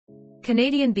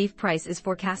Canadian beef price is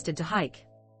forecasted to hike.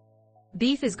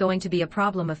 Beef is going to be a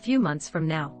problem a few months from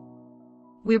now.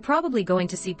 We're probably going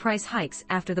to see price hikes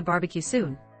after the barbecue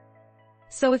soon.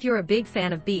 So if you're a big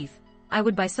fan of beef, I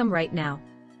would buy some right now.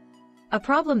 A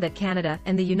problem that Canada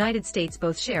and the United States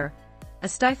both share: a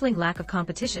stifling lack of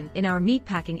competition in our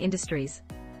meatpacking industries.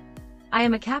 I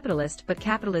am a capitalist, but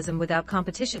capitalism without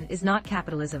competition is not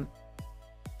capitalism.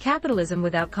 Capitalism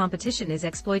without competition is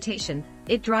exploitation.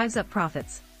 It drives up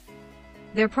profits.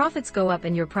 Their profits go up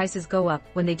and your prices go up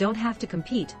when they don't have to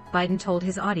compete, Biden told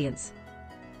his audience.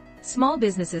 Small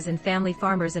businesses and family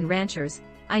farmers and ranchers,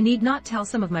 I need not tell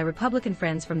some of my Republican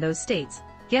friends from those states,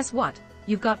 guess what,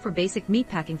 you've got for basic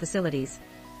meatpacking facilities.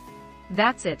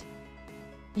 That's it.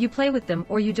 You play with them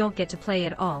or you don't get to play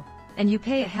at all, and you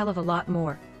pay a hell of a lot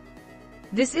more.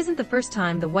 This isn't the first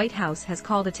time the White House has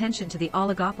called attention to the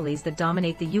oligopolies that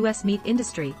dominate the U.S. meat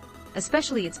industry,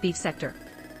 especially its beef sector.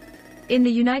 In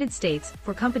the United States,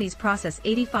 four companies process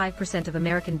 85% of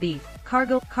American beef: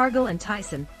 Cargill and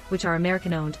Tyson, which are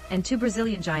American-owned, and two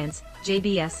Brazilian giants,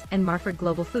 JBS and Marfrig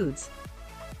Global Foods.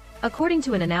 According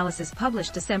to an analysis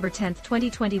published December 10,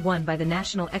 2021 by the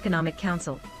National Economic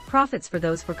Council, profits for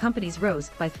those four companies rose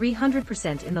by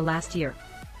 300% in the last year.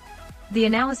 The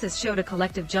analysis showed a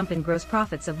collective jump in gross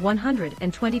profits of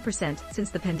 120% since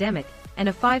the pandemic, and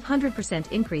a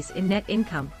 500% increase in net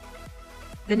income.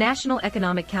 The National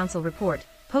Economic Council report,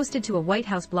 posted to a White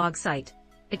House blog site,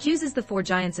 accuses the four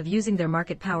giants of using their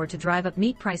market power to drive up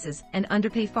meat prices and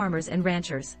underpay farmers and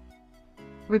ranchers.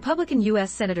 Republican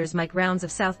U.S. Senators Mike Rounds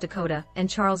of South Dakota and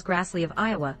Charles Grassley of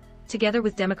Iowa, together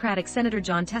with Democratic Senator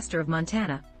Jon Tester of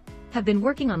Montana, have been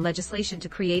working on legislation to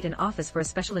create an office for a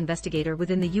special investigator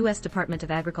within the U.S. Department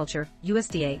of Agriculture,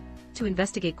 USDA, to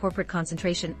investigate corporate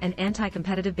concentration and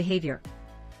anti-competitive behavior.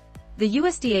 The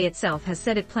USDA itself has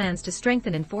said it plans to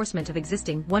strengthen enforcement of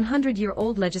existing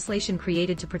 100-year-old legislation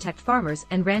created to protect farmers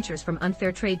and ranchers from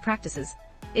unfair trade practices.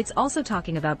 It's also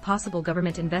talking about possible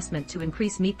government investment to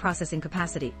increase meat processing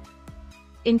capacity.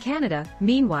 In Canada,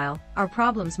 meanwhile, our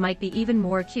problems might be even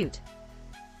more acute.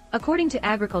 According to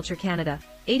Agriculture Canada,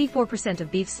 84%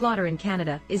 of beef slaughter in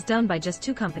Canada is done by just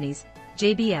two companies: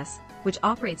 JBS, which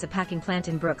operates a packing plant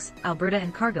in Brooks, Alberta,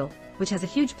 and Cargill, which has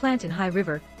a huge plant in High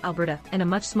River, Alberta, and a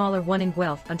much smaller one in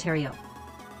Guelph, Ontario.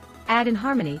 Add in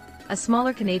Harmony, a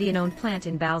smaller Canadian-owned plant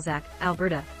in Balzac,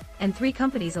 Alberta, and three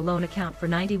companies alone account for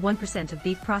 91% of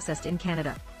beef processed in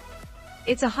Canada.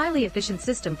 It's a highly efficient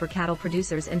system for cattle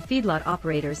producers and feedlot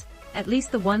operators, at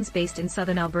least the ones based in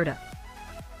southern Alberta.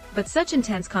 But such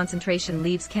intense concentration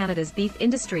leaves Canada's beef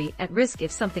industry at risk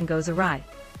if something goes awry.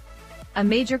 A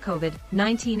major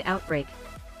COVID-19 outbreak.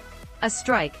 A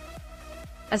strike.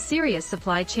 A serious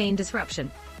supply chain disruption.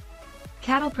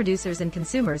 Cattle producers and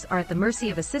consumers are at the mercy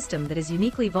of a system that is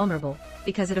uniquely vulnerable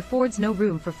because it affords no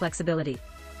room for flexibility.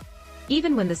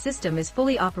 Even when the system is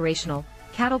fully operational,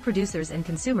 cattle producers and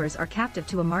consumers are captive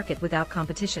to a market without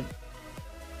competition.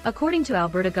 According to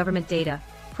Alberta government data,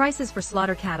 prices for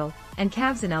slaughter cattle and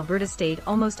calves in Alberta stayed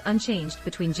almost unchanged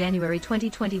between January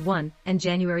 2021 and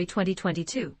January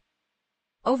 2022.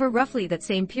 Over roughly that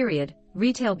same period,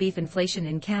 retail beef inflation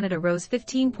in Canada rose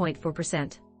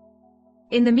 15.4%.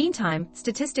 In the meantime,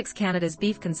 Statistics Canada's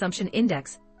Beef Consumption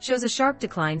Index shows a sharp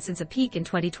decline since a peak in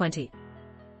 2020.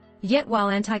 Yet while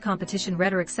anti-competition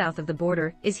rhetoric south of the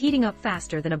border is heating up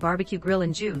faster than a barbecue grill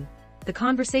in June, the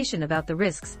conversation about the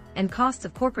risks and costs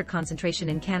of corporate concentration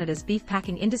in Canada's beef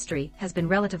packing industry has been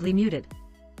relatively muted.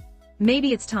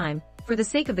 Maybe it's time, for the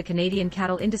sake of the Canadian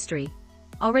cattle industry,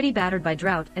 already battered by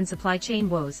drought and supply chain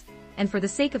woes, and for the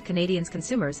sake of Canadians'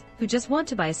 consumers who just want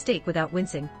to buy a steak without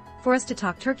wincing, for us to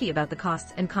talk turkey about the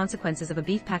costs and consequences of a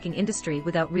beef packing industry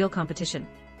without real competition.